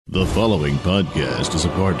The following podcast is a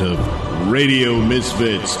part of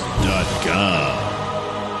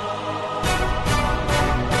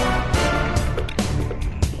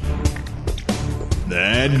RadioMisfits.com.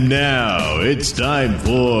 And now it's time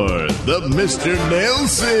for the Mr.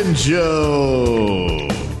 Nailsin Show.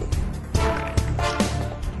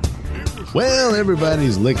 Well,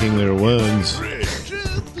 everybody's licking their wounds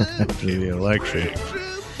after the election.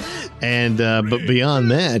 And but beyond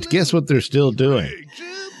that, guess what they're still doing?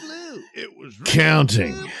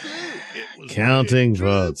 Counting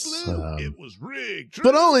votes.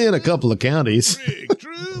 But only in a couple of counties.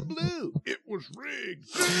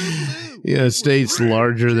 States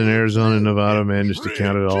larger than Arizona and Nevada managed to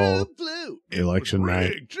count it all election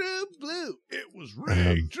night.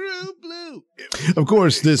 Of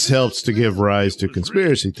course, this helps to give rise to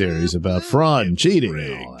conspiracy theories about fraud and cheating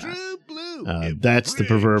and all that. That's the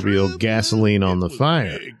proverbial gasoline on the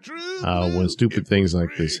fire when stupid things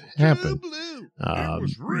like this happen.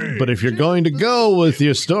 But if you're going to go with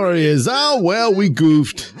your story is, we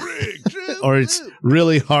goofed, or it's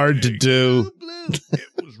really hard to do.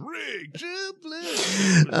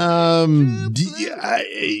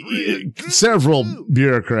 Several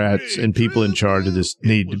bureaucrats and people in charge of this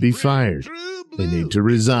need to be fired. They need to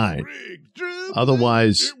resign.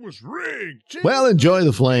 Otherwise, enjoy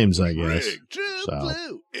the flames, I guess. So,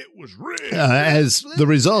 as the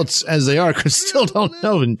results as they are, because still don't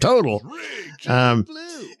know in total.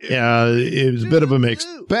 It was a bit of a mixed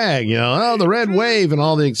bag, the red wave and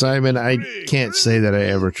all the excitement. I can't say that I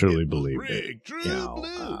ever truly believed it,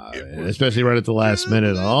 especially right at the last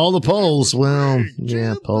minute. All the polls,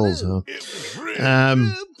 polls, huh?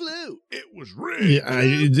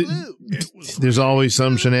 There's always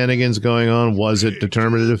some shenanigans going on. Was it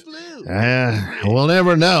determinative? We'll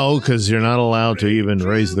never know because you're not allowed to even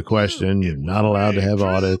raise the question. You're not allowed to have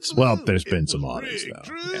audits. Well, there's been some audits, though.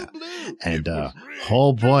 Yeah. And,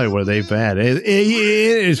 oh boy, were they bad.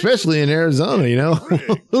 Especially in Arizona,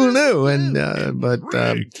 who knew? And,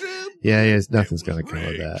 nothing's going to come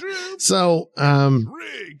of that. So,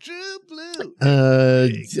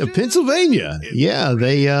 Pennsylvania. Yeah,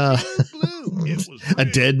 they, a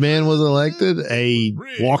dead man was elected, a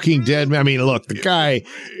walking dead man. I mean, look, the guy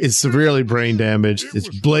is severely brain damaged. It's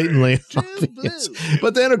blatantly obvious.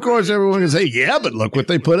 But then, of course, everyone can say, yeah, but look what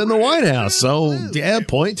they put in the White House. So, yeah,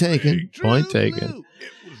 point taken.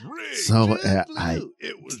 So,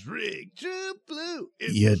 it was rigged.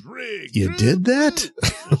 You did that?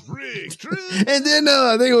 And then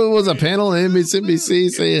I think it was a panel on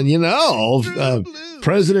MSNBC saying,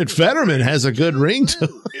 President Fetterman has a good ring to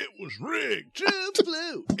it. It was rigged.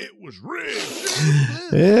 It was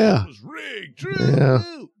rigged. Yeah. Yeah.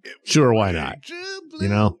 Sure, why not?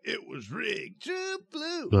 It was rigged. It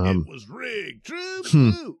was rigged.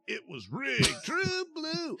 It was rigged.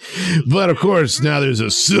 But of course, now there's a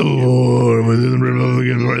civil war within the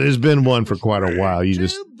Republican Party. There's been one for quite a while. You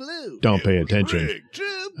just don't pay attention.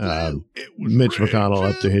 Mitch McConnell,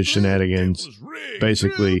 up to his shenanigans,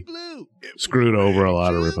 basically screwed over a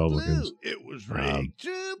lot of Republicans.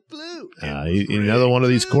 Another one of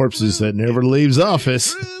these corpses that never leaves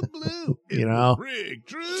office.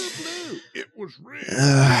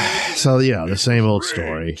 So, the same old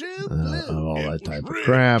story of all that type of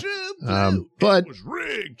crap. But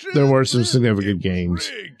there were some significant gains,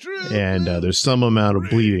 and there's some amount of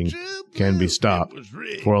bleeding can be stopped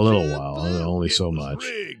for a little while, only so much.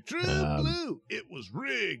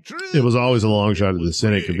 It was always a long shot that the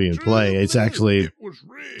Senate could be in play. It's actually,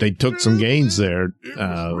 they took some gains there,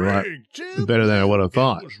 a lot better than I would have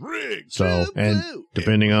thought. So, and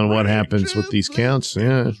depending on what happens with these counts,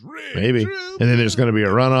 maybe. And then there's going to be a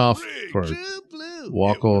runoff for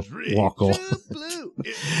Walker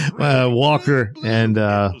and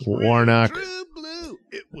Warnock.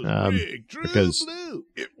 Because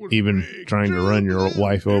even trying to run your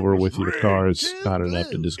wife over with your car is not enough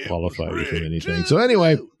to disqualify you from anything. So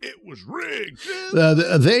anyway,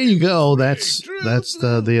 there you go. That's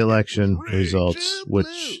the election results,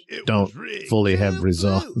 which don't fully have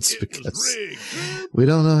results because we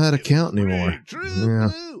don't know how to count anymore.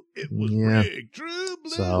 Yeah.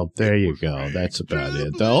 So there you go. That's about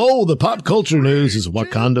it. The pop culture news is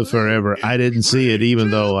Wakanda Forever. I didn't see it,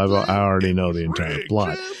 even though I already know the entire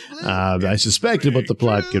plot. I suspected what the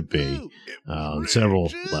plot could be on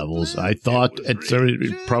several levels. I thought it's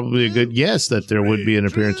probably a good guess that there would be an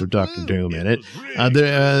appearance of Dr. Doom in it.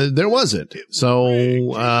 There wasn't. So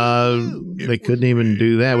they couldn't even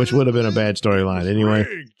do that, which would have been a bad storyline anyway.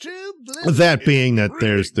 That being that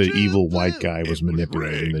there's the evil white guy was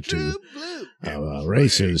manipulating the two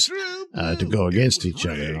races to go against each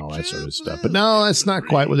other and all that sort of stuff. But no, that's not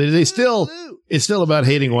quite what it is. It's still about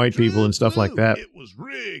hating white people and stuff like that.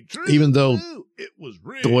 Even though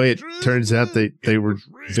the way it turns out they were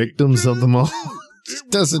victims of them all.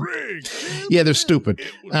 Doesn't. Yeah, they're stupid.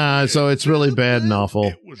 So it's really bad and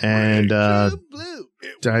awful. And I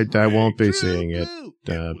won't be seeing it.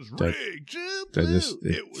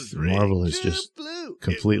 Marvel has just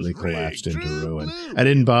completely collapsed into ruin. I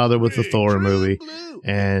didn't bother with the Thor movie,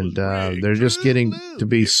 and they're just getting to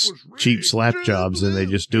be cheap slap jobs, and they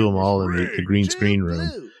just do them all in the green screen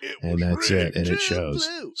room, and that's it, and it shows.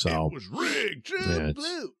 So, yeah,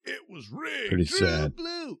 it's pretty sad.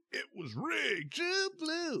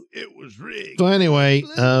 So anyway,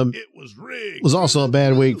 it was also a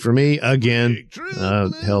bad week for me again,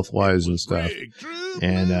 health-wise and stuff,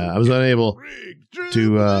 and I was unable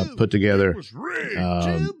to put together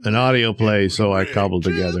an audio play, so I cobbled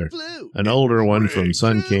together an older one from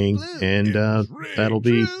Sun King, and that'll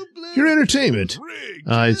be your entertainment.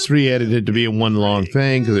 It's re-edited to be a one long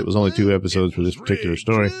thing because it was only 2 episodes for this particular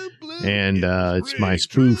story, and it's my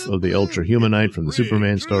spoof of the Ultra Humanite from the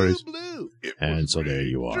Superman stories. And so there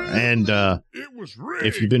you are. And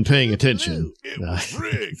if you've been paying attention,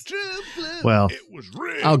 well,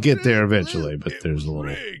 I'll get there eventually, but there's a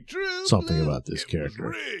little something about this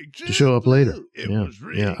character to show up later.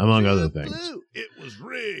 Yeah, among other things.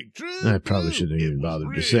 I probably shouldn't even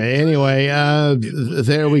bother to say. Anyway,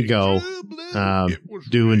 there we go.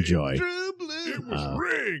 Do enjoy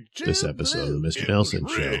this episode of the Mr. Nailsin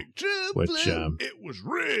Show, which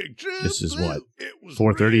this is what,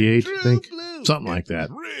 438, I think? Something like that.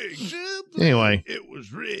 Anyway,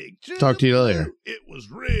 talk to you later.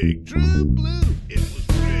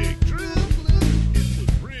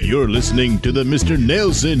 You're listening to the Mr.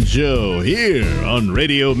 Nailsin Show here on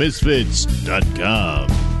RadioMisfits.com.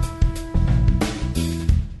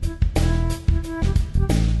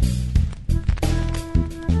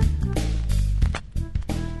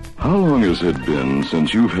 How long has it been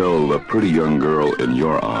since you've held a pretty young girl in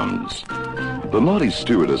your arms? The naughty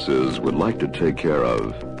stewardesses would like to take care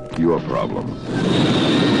of your problem.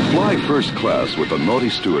 Fly first class with the naughty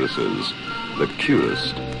stewardesses, the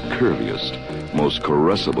cutest, curviest, most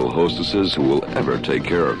caressable hostesses who will ever take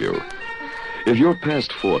care of you. If you're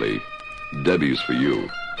past 40, Debbie's for you.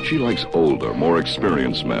 She likes older, more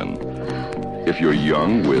experienced men. If you're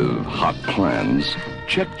young with hot plans,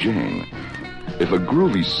 check Jane. If a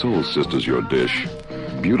groovy soul sister's your dish,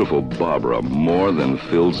 beautiful Barbara more than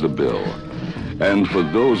fills the bill. And for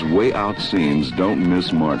those way out scenes, don't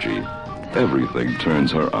miss Margie. Everything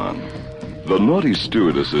turns her on. The naughty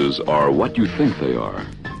stewardesses are what you think they are,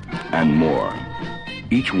 and more.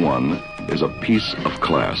 Each one is a piece of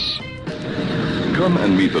class. Come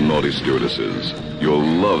and meet the naughty stewardesses. You'll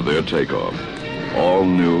love their takeoff. All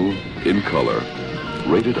new, in color,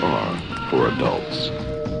 rated R for adults.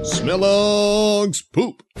 Smellog's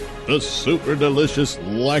Poop, the super delicious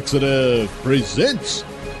laxative, presents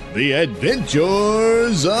The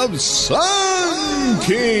Adventures of Sun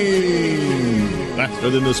King. Faster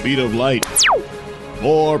than the speed of light,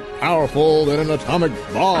 more powerful than an atomic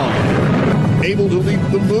bomb, able to leap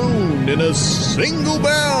the moon in a single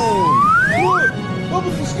bound. Look! Up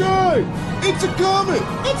in the sky! It's a comet!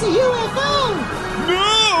 It's a UFO!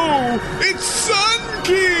 No! It's Sun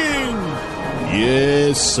King!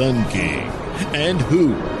 Yes, Sun King. And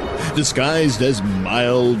who, disguised as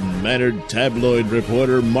mild-mannered tabloid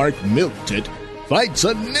reporter Mark Milktit, fights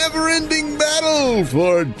a never-ending battle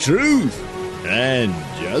for truth and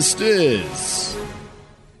justice.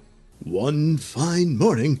 One fine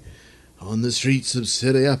morning, on the streets of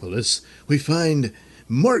Cityopolis, we find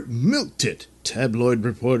Mark Milktit, tabloid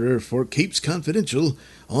reporter for Capes Confidential,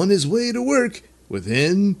 on his way to work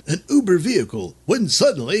within an Uber vehicle, when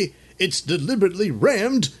suddenly it's deliberately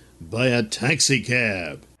rammed by a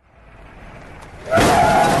taxicab.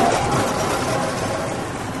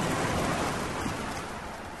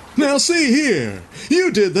 Now see here,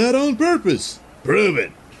 you did that on purpose. Prove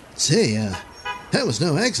it. Say, that was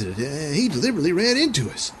no accident. He deliberately ran into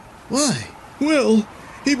us. Why? Well,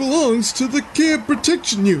 he belongs to the Cab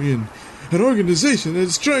Protection Union, an organization that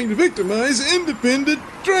is trying to victimize independent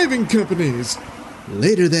driving companies.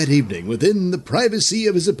 Later that evening, within the privacy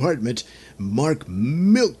of his apartment, Mark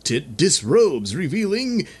Milktit disrobes,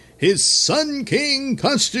 revealing his Sun King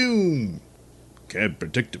costume. Cab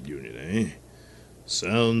Protective Union, eh?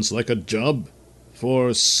 Sounds like a job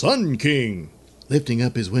for Sun King. Lifting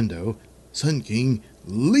up his window, Sun King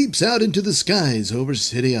leaps out into the skies over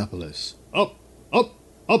Cityopolis. Up,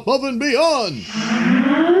 above and beyond!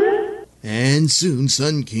 And soon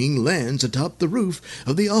Sun King lands atop the roof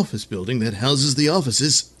of the office building that houses the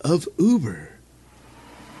offices of Uber.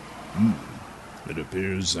 It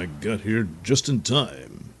appears I got here just in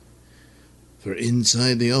time. For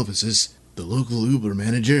inside the offices, the local Uber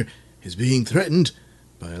manager is being threatened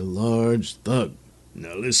by a large thug.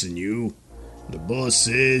 Now listen, you. The boss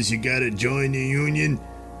says you gotta join the union,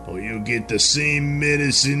 or you'll get the same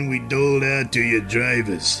medicine we doled out to your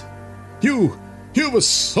drivers. You've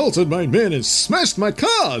assaulted my men and smashed my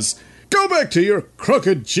cars! Go back to your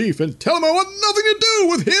crooked chief and tell him I want nothing to do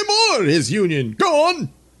with him or his union! Go on!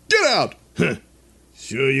 Get out! Huh.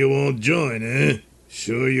 Sure you won't join, eh?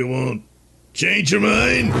 Sure you won't change your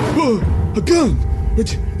mind? A gun!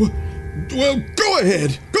 Well, go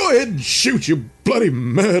ahead! Go ahead and shoot, you bloody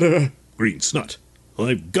murderer! Green snot.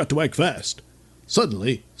 I've got to act fast.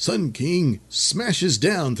 Suddenly, Sun King smashes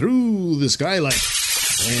down through the skylight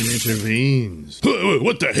and intervenes.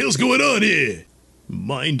 What the hell's going on here?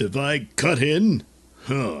 Mind if I cut in?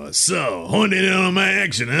 Oh, so, honing in on my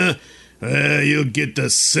action, huh? You'll get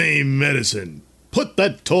the same medicine. Put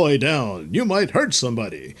that toy down. You might hurt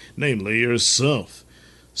somebody, namely yourself.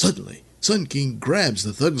 Suddenly, Sun King grabs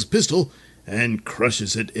the thug's pistol and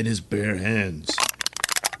crushes it in his bare hands.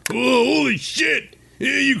 Oh, holy shit!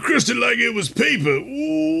 You crushed it like it was paper.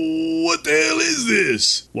 What the hell is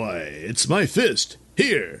this? Why, it's my fist.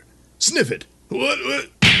 Here, sniff it. What?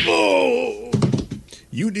 Oh!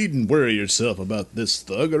 You needn't worry yourself about this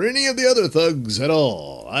thug or any of the other thugs at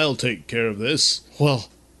all. I'll take care of this. Well,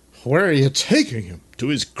 where are you taking him? To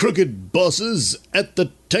his crooked bosses at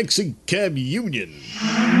the Taxi Cab Union.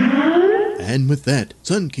 And with that,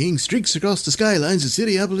 Sun King streaks across the skylines of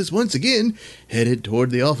Cityopolis once again, headed toward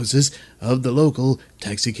the offices of the local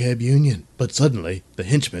Taxi Cab Union. But suddenly, the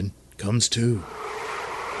henchman comes to.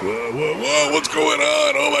 Whoa, what's going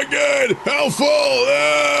on? Oh my god, how fall?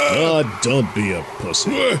 Don't be a pussy.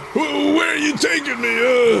 Where are you taking me?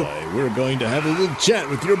 Why, we're going to have a little chat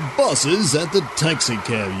with your bosses at the Taxi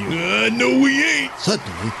Cab Union. No we ain't.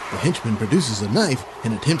 Suddenly, the henchman produces a knife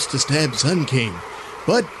and attempts to stab Sun King.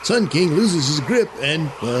 But Sun King loses his grip and,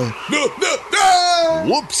 well... No!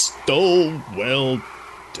 Whoops! Oh, well,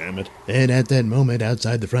 damn it. And at that moment,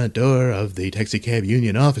 outside the front door of the Taxi Cab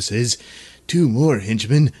Union offices, two more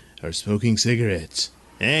henchmen are smoking cigarettes.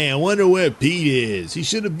 Hey, I wonder where Pete is. He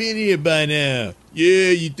should have been here by now. Yeah,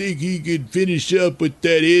 you think he could finish up with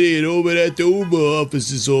that idiot over at the Uber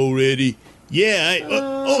offices already? Yeah,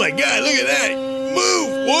 oh my god, look at that!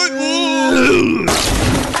 Move! What?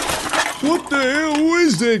 What the hell? Who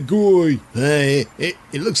is that guy?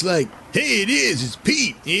 It looks like... Hey, it is. It's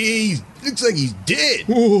Pete. He looks like he's dead.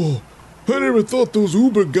 Oh, I never thought those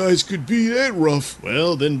Uber guys could be that rough.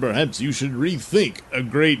 Well, then perhaps you should rethink a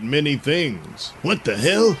great many things. What the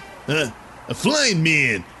hell? A flying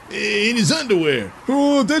man in his underwear.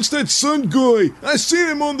 Oh, that's that Sun guy. I seen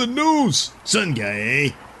him on the news. Sun guy,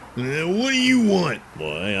 eh? What do you want?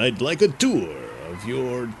 Why, I'd like a tour of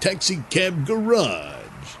your taxi cab garage.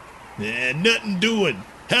 Nothing doing.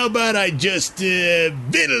 How about I just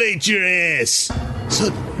ventilate your ass?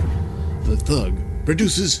 Suddenly, the thug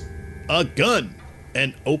produces a gun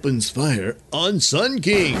and opens fire on Sun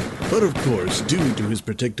King. But of course, due to his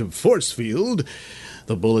protective force field,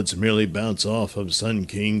 the bullets merely bounce off of Sun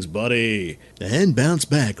King's body and bounce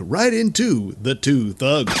back right into the two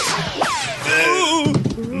thugs.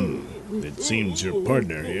 It seems your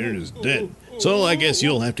partner here is dead, so I guess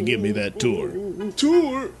you'll have to give me that tour.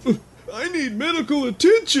 Tour? I need medical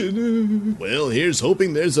attention. Well, here's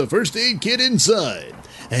hoping there's a first aid kit inside.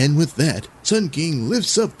 And with that, Sun King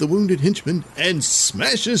lifts up the wounded henchman and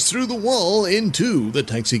smashes through the wall into the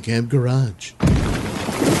taxicab garage.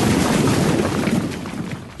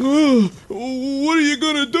 What are you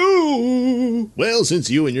gonna do? Well, since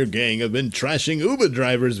you and your gang have been trashing Uber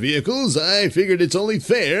drivers' vehicles, I figured it's only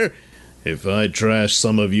fair if I trash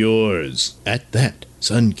some of yours. At that,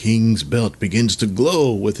 Sun King's belt begins to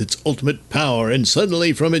glow with its ultimate power, and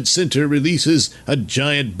suddenly from its center releases a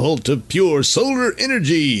giant bolt of pure solar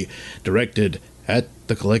energy, directed at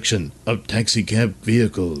the collection of taxicab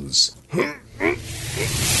vehicles.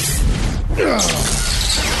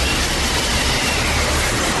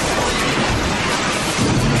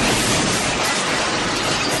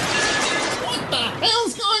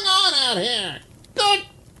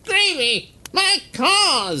 My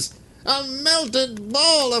cause! A melted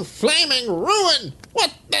ball of flaming ruin!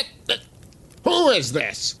 What the... Who is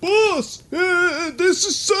this? Boss, this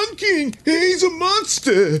is Sun King. He's a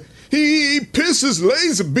monster. He pisses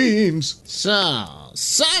laser beams. So,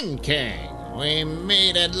 Sun King, we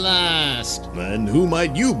meet at last. And who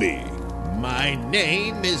might you be? My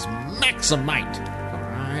name is Maximite.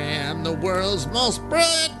 I am the world's most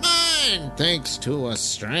brilliant mind, thanks to a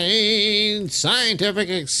strange scientific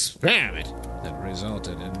experiment that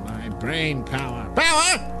resulted in my brain power.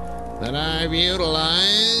 Power that I've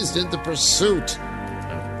utilized in the pursuit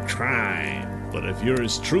of crime. But if you're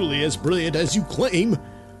as truly as brilliant as you claim,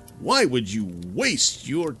 why would you waste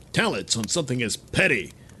your talents on something as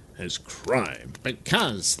petty as crime?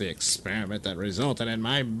 Because the experiment that resulted in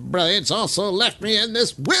my brilliance also left me in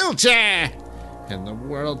this wheelchair, and the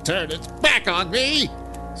world turned its back on me,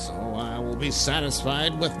 so I will be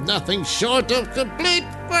satisfied with nothing short of complete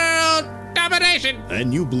world domination.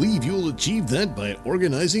 And you believe you'll achieve that by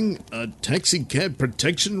organizing a taxicab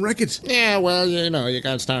protection racket? Yeah, well, you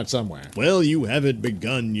gotta start somewhere. Well, you haven't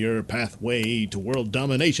begun your pathway to world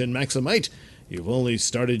domination, Maximite. You've only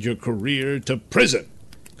started your career to prison.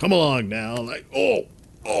 Come along now, Oh,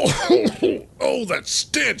 that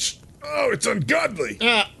stench! Oh, it's ungodly!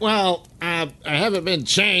 I haven't been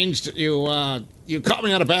changed. You caught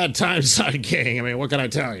me on a bad time, Sun King. I mean, what can I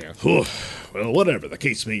tell you? Well, whatever the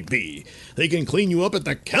case may be, they can clean you up at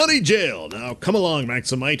the county jail. Now, come along,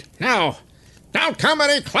 Maximite. No, don't come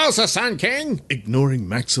any closer, Sun King. Ignoring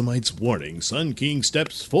Maximite's warning, Sun King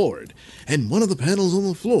steps forward, and one of the panels on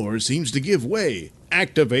the floor seems to give way,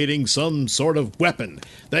 activating some sort of weapon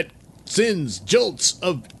that sends jolts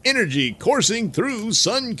of energy coursing through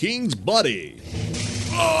Sun King's body.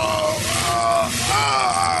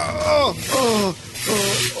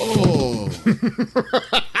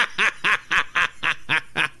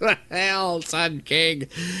 The hell, Sun King?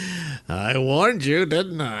 I warned you,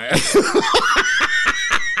 didn't I?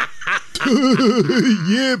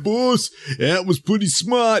 Yeah, boss. That was pretty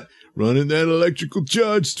smart. Running that electrical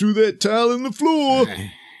charge through that tile in the floor.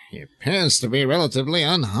 He appears to be relatively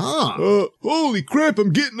unharmed. Holy crap,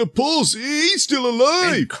 I'm getting a pulse. He's still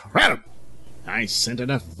alive. Incredible. I sent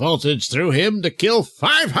enough voltage through him to kill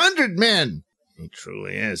 500 men. He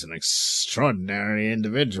truly is an extraordinary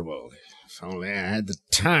individual. If only I had the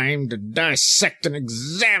time to dissect and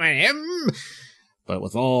examine him. But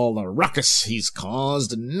with all the ruckus he's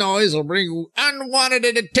caused, noise will bring unwanted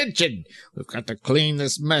attention. We've got to clean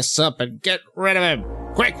this mess up and get rid of him.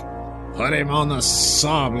 Quick, put him on the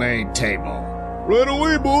saw blade table. Right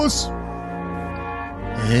away, boss.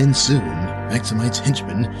 And soon, Maximite's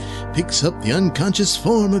henchman picks up the unconscious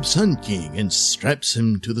form of Sun King and straps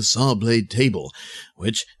him to the saw blade table,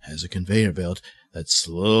 which has a conveyor belt that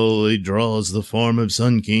slowly draws the form of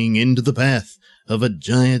Sun King into the path of a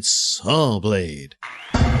giant saw blade.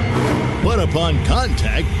 But upon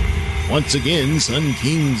contact, once again Sun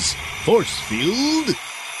King's force field is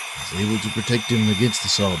able to protect him against the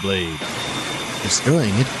saw blade,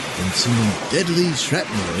 destroying it and sending deadly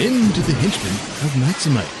shrapnel into the henchman of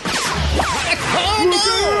Maximite. Oh, no!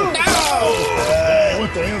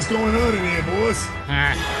 What the hell's going on in here, boss?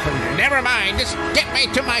 Never mind. Just get me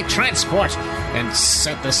to my transport and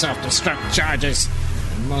set the self-destruct charges.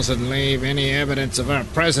 We mustn't leave any evidence of our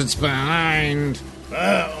presence behind.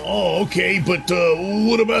 Okay, but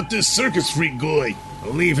what about this circus freak guy?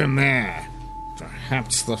 Leave him there.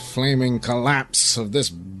 Perhaps the flaming collapse of this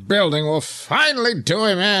building will finally do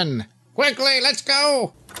him in. Quickly, let's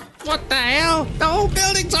go! What the hell? The whole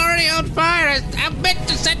building's already on fire. I meant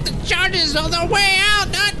to set the charges on the way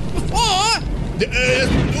out, not before.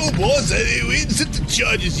 No, boss, we didn't set the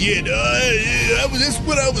charges yet. That's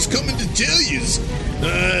what I was coming to tell you.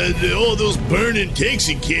 All those burning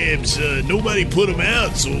taxi cabs, nobody put them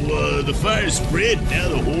out, so the fire spread. Now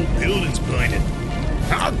the whole building's burning.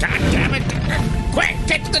 Oh, God damn it. Quick,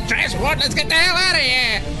 get to the transport. Let's get the hell out of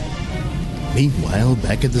here. Meanwhile,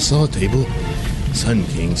 back at the saw table, Sun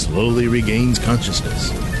King slowly regains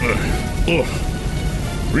consciousness.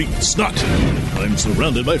 Green snot! I'm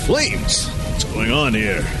surrounded by flames. What's going on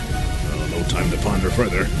here? No time to ponder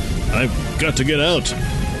further. I've got to get out.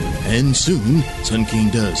 And soon, Sun King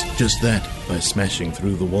does just that by smashing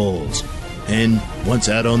through the walls. And once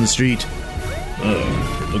out on the street,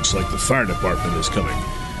 it looks like the fire department is coming.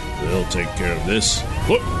 They'll take care of this.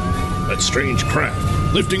 What? That strange craft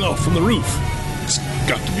lifting off from the roof. It's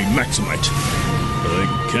got to be Maximite. I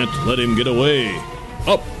can't let him get away.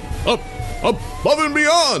 Up, above and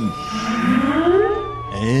beyond!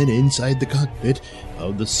 And inside the cockpit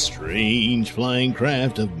of the strange flying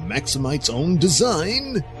craft of Maximite's own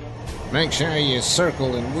design... Make sure you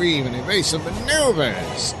circle and weave in evasive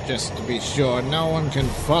maneuvers, just to be sure no one can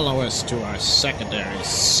follow us to our secondary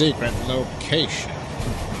secret location.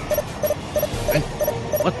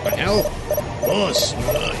 What the hell? Boss,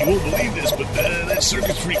 you won't believe this, but that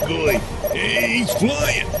circus freak guy, he's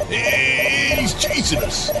flying, and he's chasing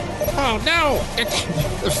us. Oh no! It's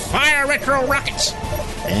the fire retro rockets!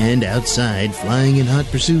 And outside, flying in hot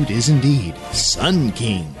pursuit, is indeed Sun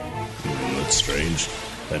King. That's strange.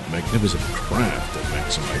 That magnificent craft that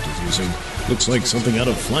Maximite is using looks like something out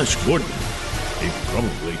of Flash Gordon. He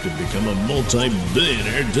probably could become a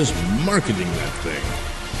multi-billionaire just marketing that thing,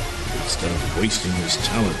 instead of wasting his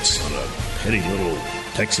talents on a petty little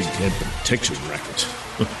taxi cab protection racket.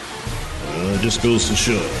 It just goes to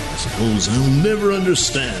show, I suppose I'll never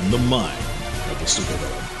understand the mind of a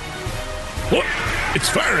supervillain. What? It's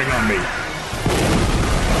firing on me!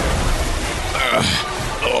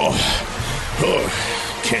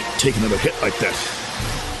 Can't take another hit like that.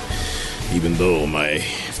 Even though my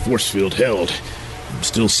force field held, I'm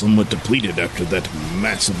still somewhat depleted after that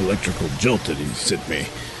massive electrical jolt that he sent me.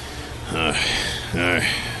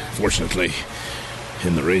 Fortunately,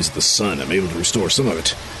 in the rays of the sun, I'm able to restore some of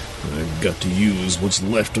it. I've got to use what's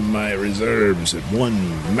left of my reserves at one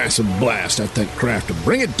massive blast at that craft to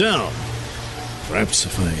bring it down. Perhaps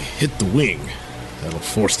if I hit the wing, that'll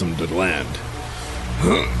force them to land.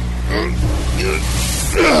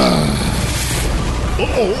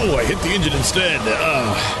 Oh, I hit the engine instead.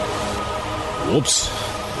 Whoops.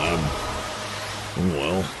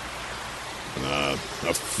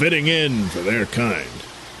 A fitting end for their kind.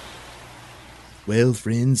 Well,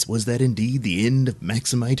 friends, was that indeed the end of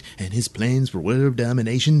Maximite and his plans for world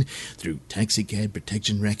domination through taxicab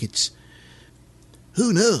protection rackets?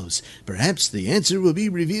 Who knows? Perhaps the answer will be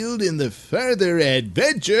revealed in the further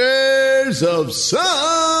adventures of Sun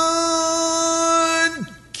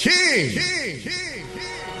King.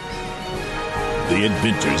 The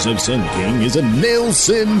Adventures of Sun King is a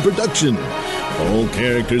Nailsin production. All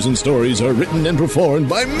characters and stories are written and performed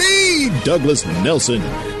by me, Douglas Nailsin,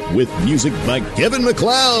 with music by Kevin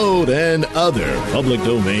MacLeod and other public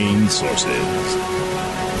domain sources.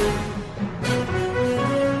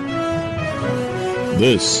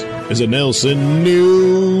 This is a Nailsin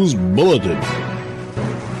News Bulletin.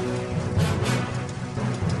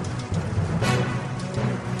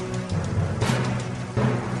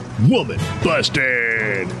 Woman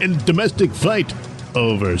busted in domestic fight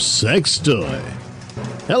over sex toy.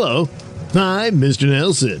 Hello, I'm Mr.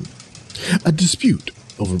 Nailsin. A dispute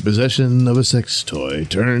over possession of a sex toy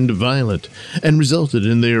turned violent and resulted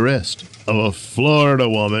in the arrest of a Florida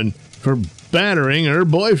woman for battering her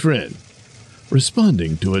boyfriend.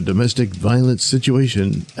 Responding to a domestic violence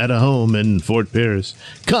situation at a home in Fort Pierce,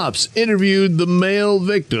 cops interviewed the male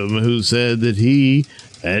victim who said that he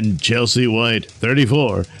and Chelsea White,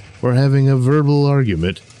 34, were having a verbal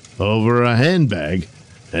argument over a handbag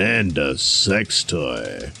and a sex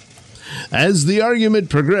toy. As the argument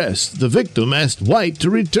progressed, the victim asked White to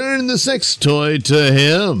return the sex toy to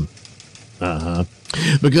him.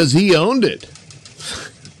 Because he owned it.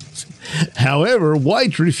 However,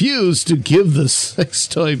 White refused to give the sex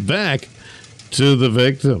toy back to the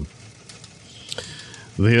victim.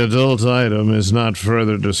 The adult item is not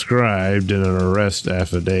further described in an arrest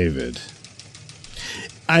affidavit.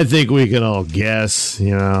 I think we can all guess,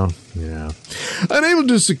 Unable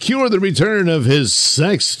to secure the return of his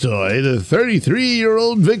sex toy, the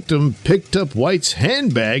 33-year-old victim picked up White's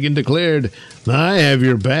handbag and declared, "I have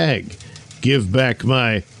your bag. Give back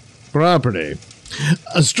my property."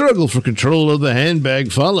 A struggle for control of the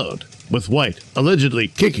handbag followed, with White allegedly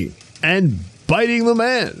kicking and biting the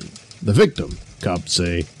man. The victim, cops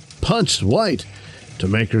say, punched White to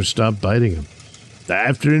make her stop biting him.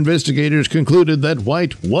 After investigators concluded that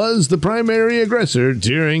White was the primary aggressor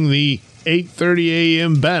during the 8:30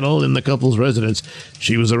 a.m. battle in the couple's residence,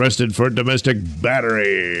 she was arrested for domestic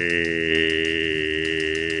battery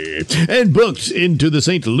and booked into the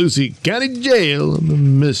St. Lucie County Jail on the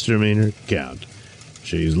misdemeanor count.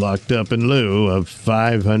 She's locked up in lieu of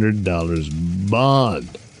 $500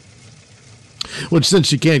 bond. Which, since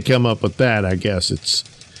she can't come up with that, I guess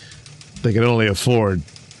they can only afford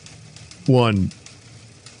one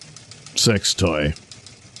sex toy.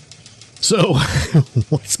 So,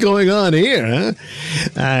 what's going on here,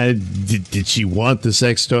 huh? Did she want the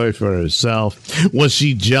sex toy for herself? Was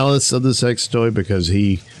she jealous of the sex toy because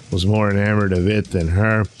he was more enamored of it than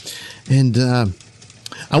her? And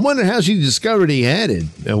I wonder how she discovered he had it.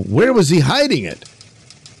 Where was he hiding it?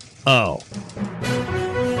 Oh.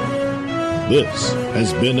 This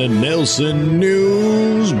has been a Nailsin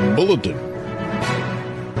News Bulletin.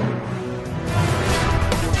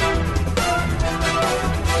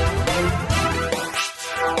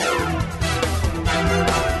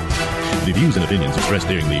 The views views and opinions expressed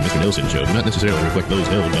during the Mr. Nailsin Show do not necessarily reflect those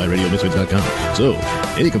held by RadioMisfits.com. So,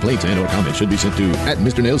 any complaints and or comments should be sent to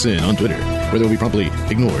 @MrNailsin on Twitter, where they will be promptly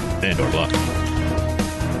ignored and or blocked.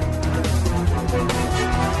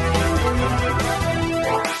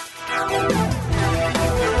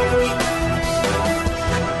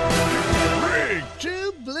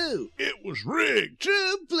 It was rigged,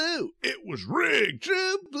 true blue. It was rigged,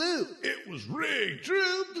 true blue. It was rigged,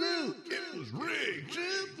 true blue. It was rigged,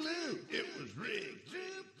 true blue. It was rigged,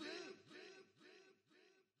 true blue.